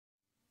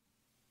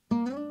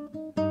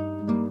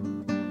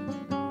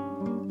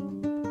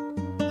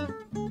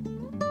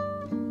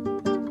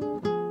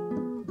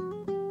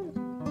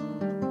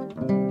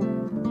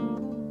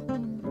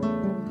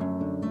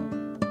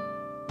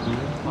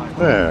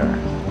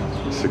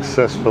There.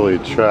 Successfully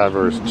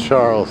traversed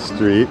Charles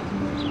Street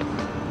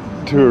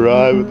to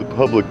arrive at the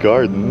public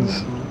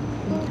gardens,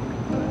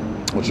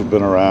 which have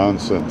been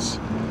around since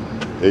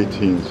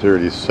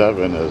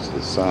 1837, as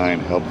the sign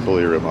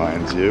helpfully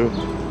reminds you.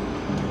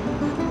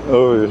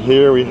 Over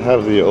here we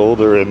have the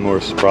older and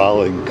more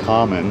sprawling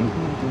common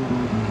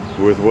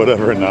with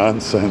whatever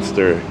nonsense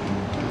they're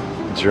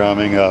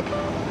drumming up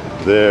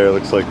there.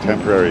 Looks like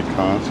temporary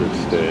concert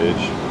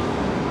stage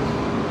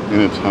in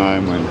a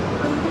time when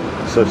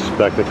such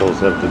spectacles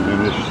have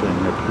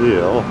diminishing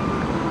appeal.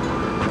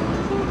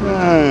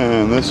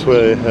 And this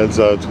way heads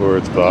out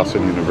towards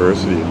Boston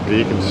University and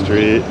Beacon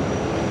Street.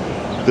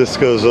 This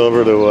goes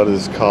over to what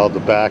is called the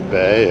Back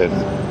Bay, and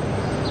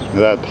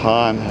that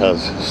pond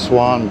has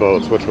Swan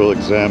Boats, which we'll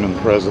examine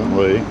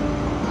presently.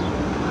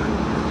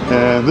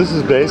 And this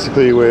is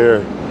basically where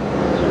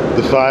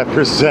the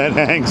 5%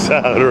 hangs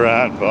out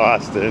around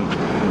Boston,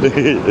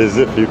 as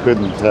if you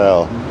couldn't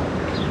tell.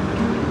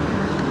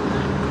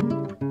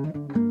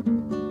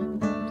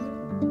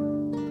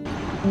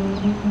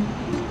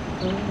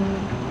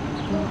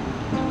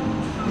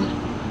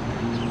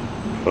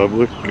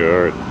 Public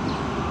garden.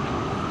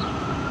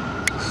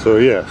 So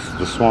yes,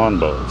 the Swan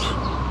Boats.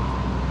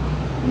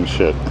 And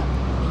shit.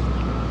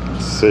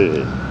 Let's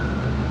see.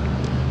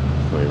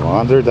 We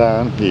wander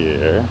down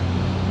here.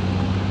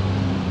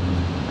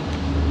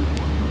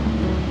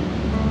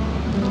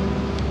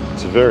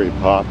 It's a very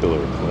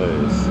popular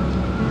place.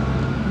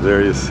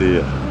 There you see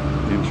a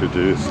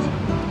introduced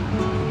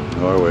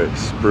Norway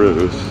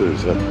spruce.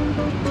 There's a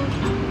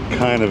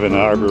kind of an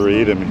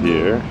arboretum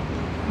here.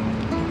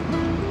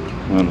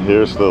 And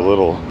here's the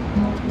little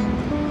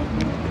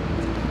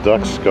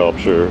duck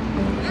sculpture.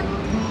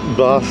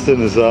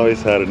 Boston has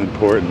always had an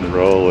important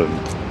role in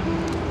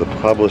the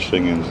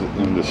publishing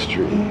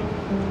industry.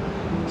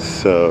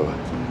 So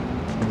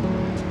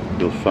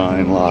you'll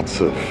find lots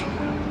of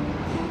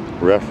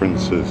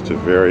references to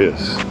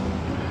various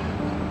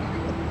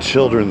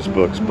children's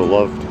books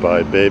beloved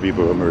by baby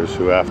boomers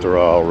who, after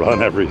all,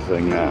 run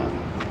everything now.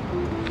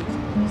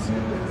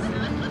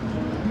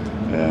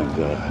 And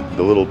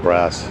the little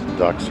brass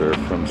ducks are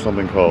from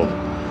something called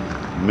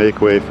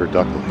Make Way for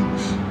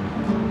Ducklings.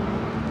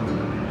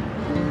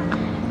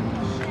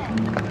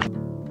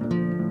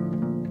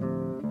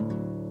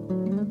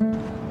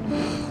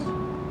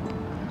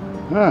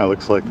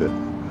 Looks like the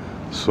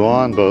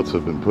Swan Boats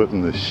have been put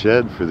in the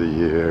shed for the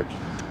year,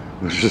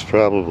 which is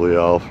probably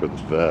all for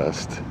the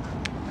best.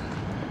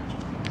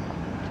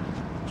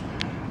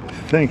 I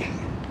think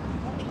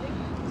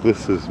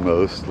this is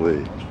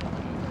mostly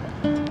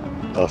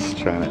us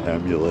trying to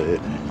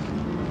emulate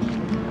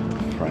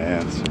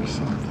France or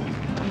something.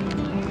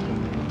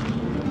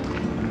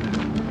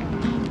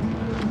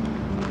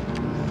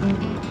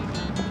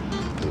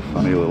 It's a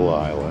funny little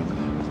island.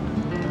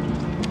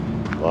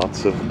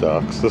 Lots of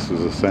ducks. This was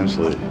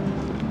essentially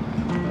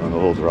an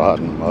old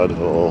rotten mud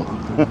hole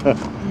that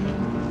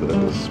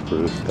was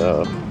spruced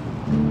up.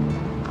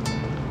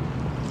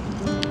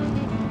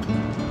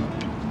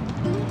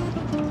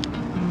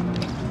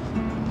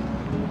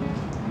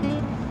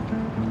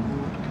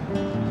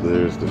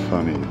 There's the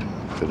funny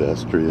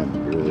pedestrian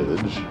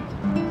bridge.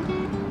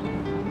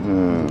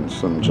 And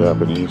some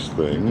Japanese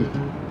thing.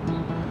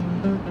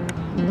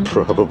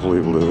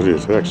 Probably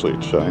looted. Actually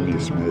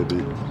Chinese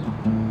maybe.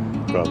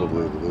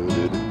 Probably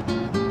looted.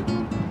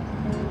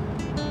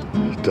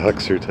 The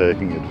ducks are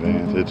taking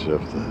advantage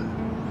of the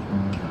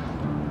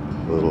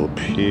little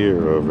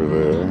pier over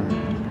there.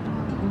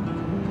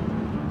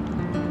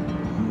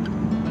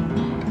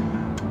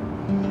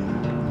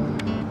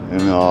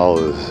 And all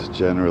is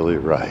generally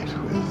right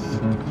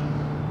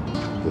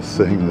with the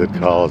thing that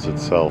calls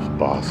itself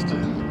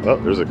Boston. Well,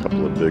 there's a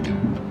couple of big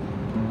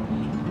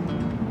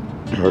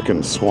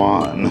frickin'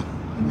 swan.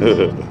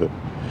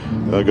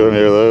 Don't go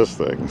near those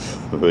things.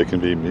 They can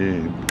be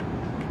mean.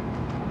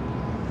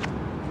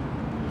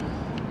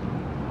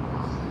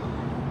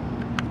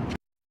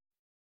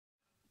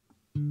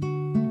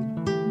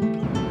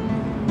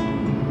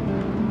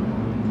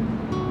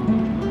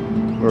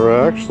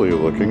 We're actually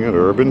looking at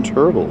urban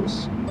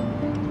turtles.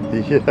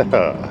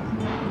 Yeah.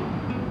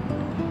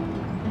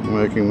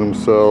 Making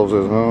themselves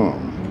at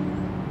home.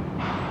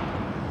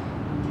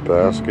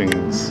 Basking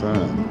in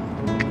sun.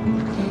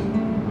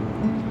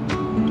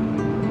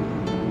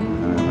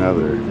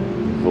 Another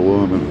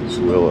voluminous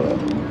willow.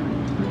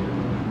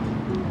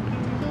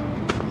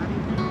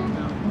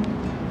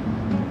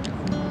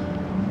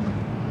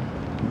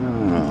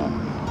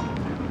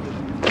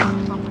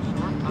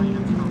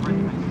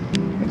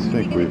 I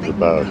think we've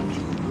about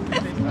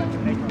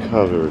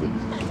covered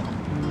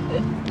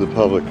the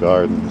public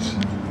gardens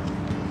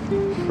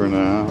for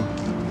now.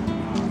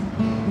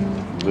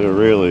 They're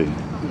really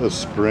a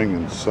spring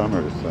and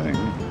summer thing.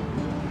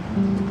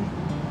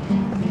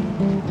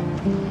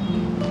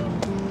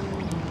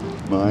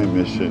 My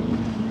mission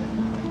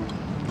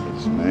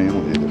is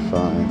mainly to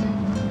find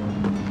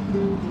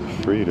the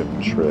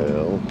Freedom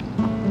Trail,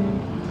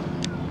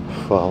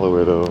 follow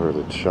it over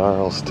to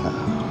Charlestown,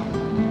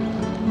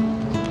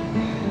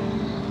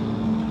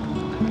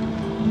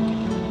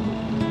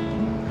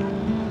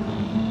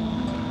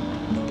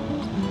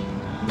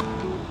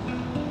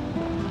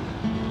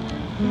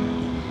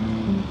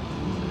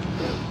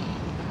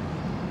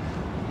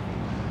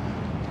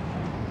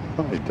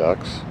 Hey,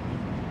 ducks.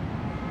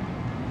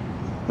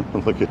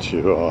 Look at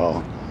you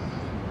all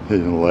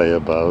in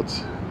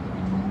layabouts.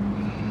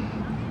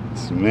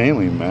 It's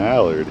mainly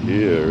mallard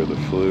here, the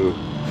few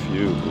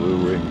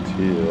blue-winged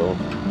teal.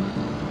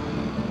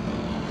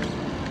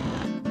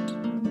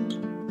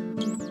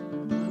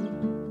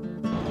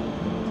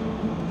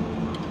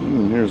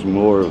 And here's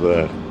more of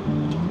that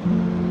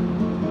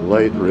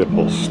light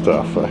ripple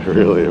stuff I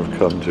really have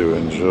come to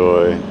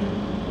enjoy.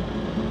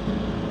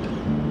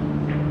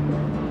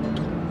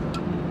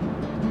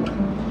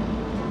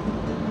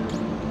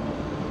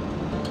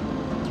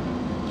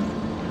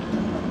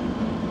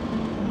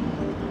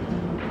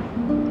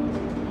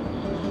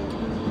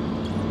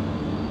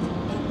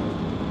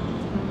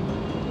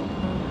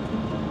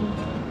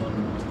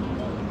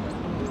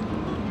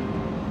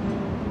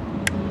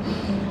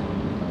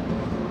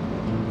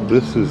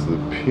 This is the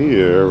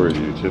pier where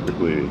you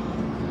typically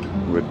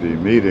would be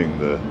meeting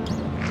the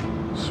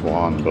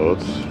Swan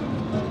Boats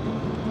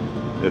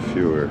if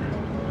you were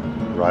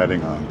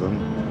riding on them.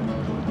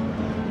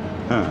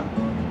 Huh.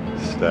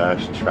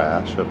 Stashed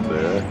trash up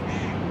there.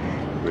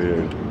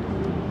 Weird.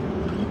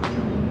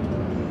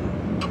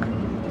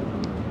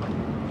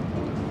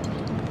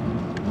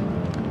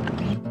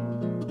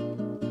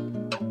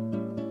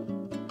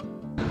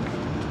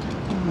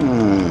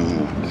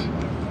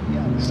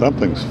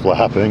 Something's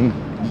flapping. I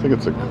think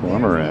it's a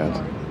cormorant.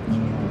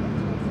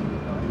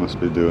 Must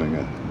be doing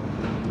a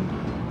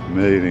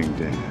mating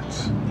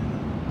dance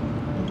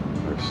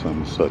or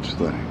some such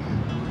thing.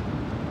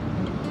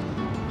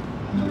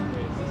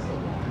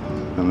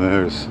 And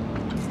there's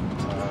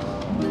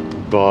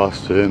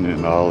Boston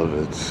in all of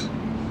its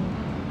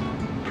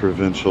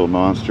provincial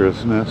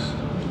monstrousness.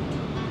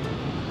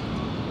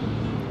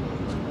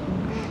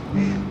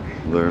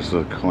 There's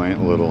a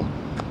quaint little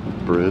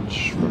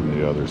bridge from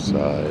the other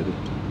side.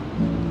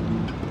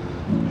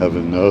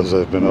 Heaven knows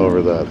I've been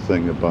over that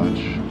thing a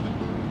bunch.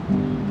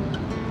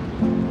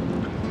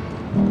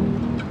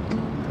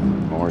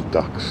 More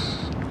ducks.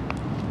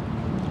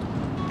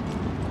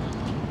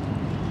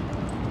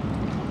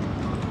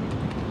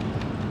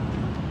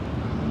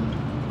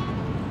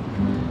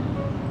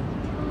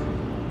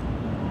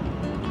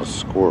 A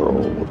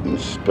squirrel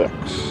with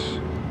specks.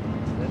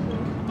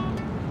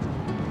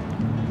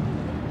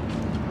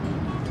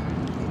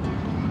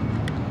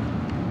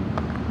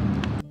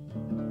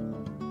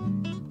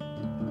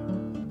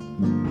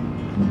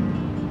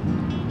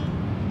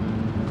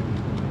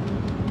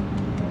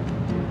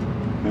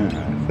 I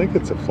think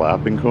it's a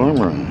flapping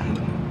cormorant.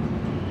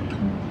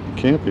 You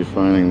can't be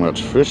finding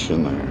much fish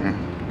in there.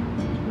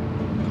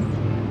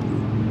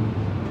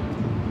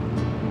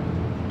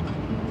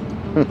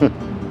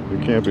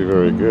 It can't be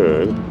very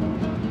good.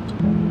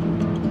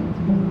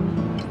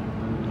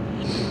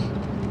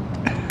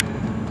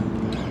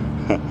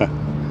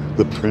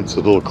 The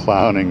principal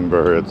clowning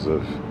birds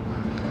of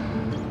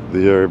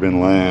the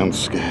urban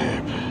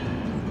landscape.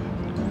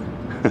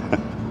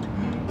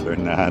 They're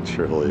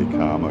naturally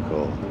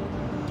comical.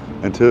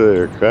 And to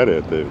their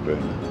credit, they've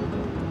been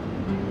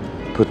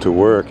put to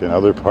work in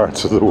other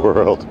parts of the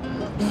world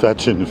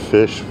fetching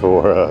fish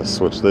for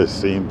us, which they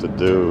seem to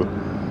do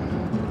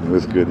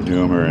with good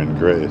humor and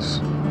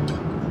grace.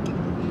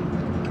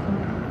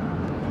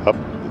 Up,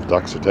 the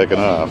ducks are taking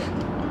off.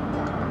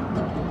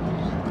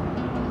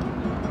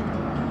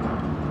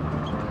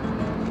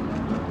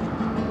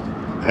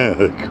 And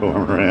the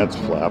cormorant's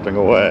flapping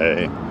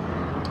away.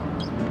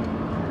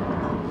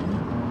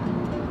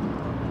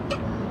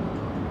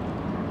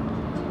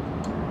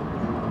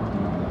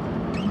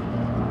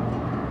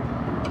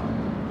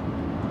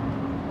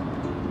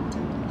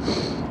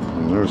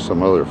 There's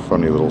some other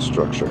funny little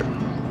structure.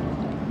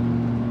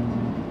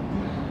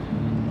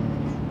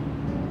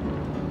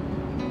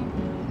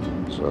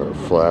 It's our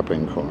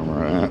flapping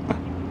cormorant.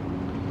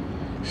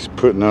 He's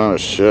putting on a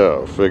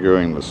show,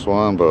 figuring the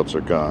Swan Boats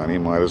are gone. He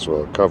might as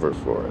well cover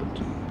for it.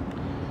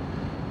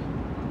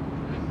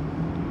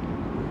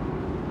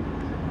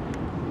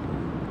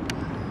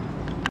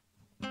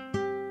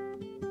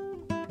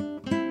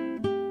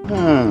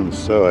 And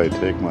so I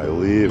take my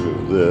leave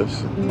of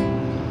this,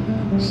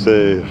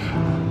 save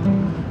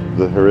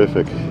the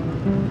horrific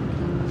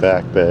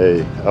Back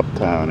Bay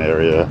uptown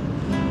area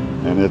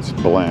and its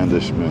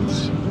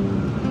blandishments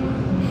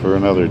for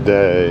another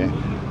day.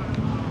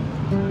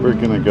 We're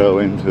gonna go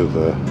into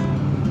the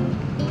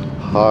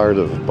heart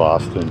of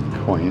Boston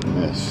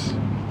quaintness,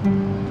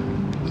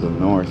 the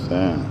North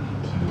End,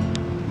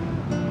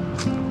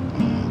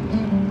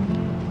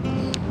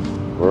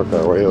 and work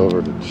our way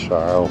over to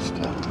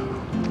Charlestown,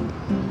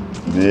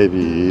 maybe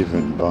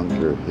even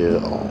Bunker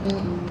Hill.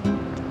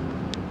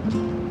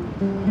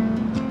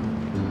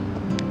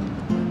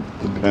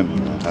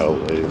 Depending on how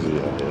lazy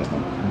I am.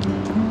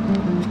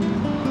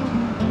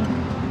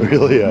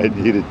 Really, I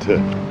needed to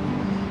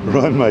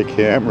run my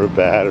camera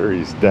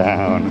batteries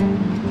down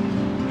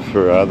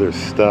for other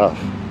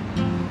stuff.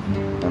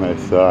 And I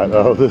thought,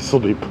 oh, this will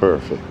be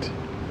perfect.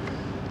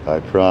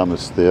 I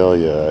promised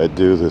Thalia I'd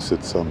do this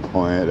at some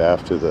point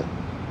after the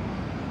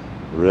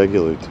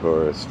regular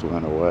tourists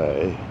went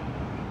away.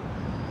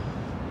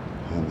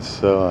 And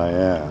so I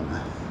am.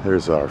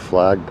 There's our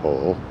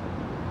flagpole.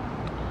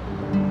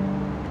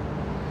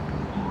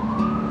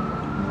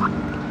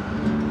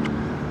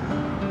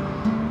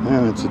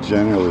 And it's a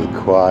generally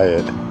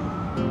quiet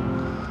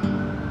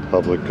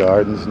public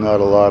gardens. Not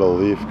a lot of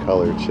leaf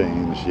color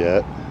change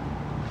yet.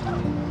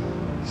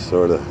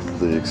 Sort of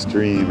the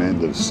extreme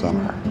end of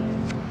summer.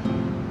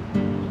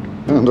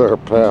 And our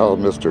pal,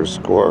 Mr.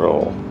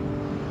 Squirrel,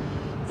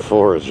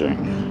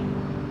 foraging.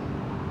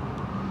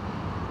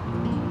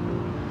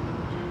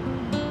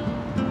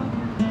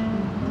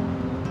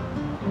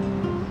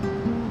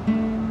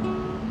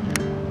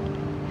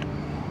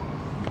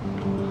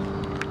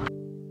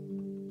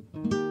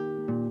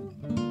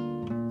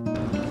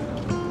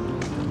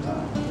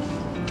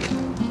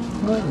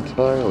 Not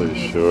entirely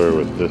sure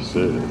what this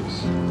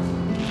is.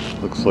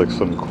 Looks like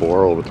some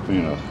quarrel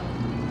between a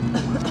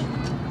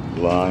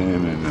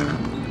lion and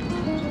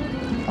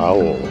an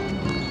owl.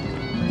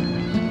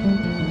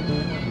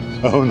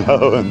 Oh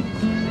no, and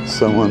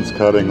someone's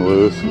cutting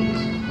loose with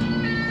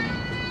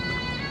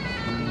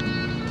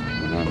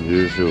an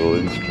unusual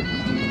instrument.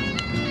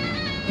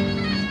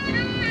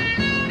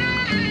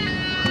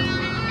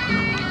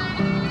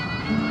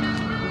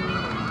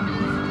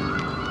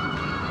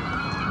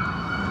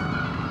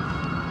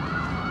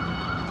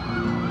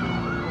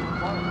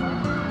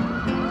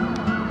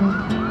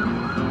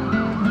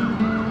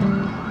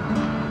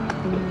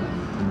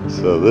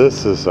 So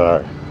this is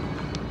our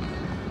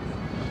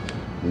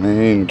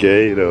main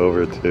gate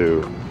over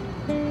to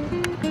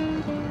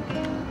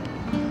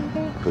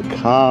the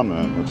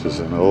common, which is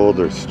an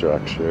older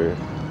structure.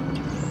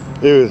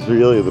 It was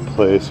really the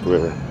place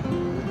where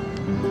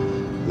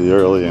the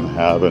early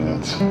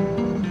inhabitants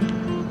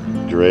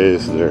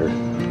grazed their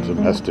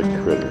domestic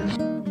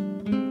critters.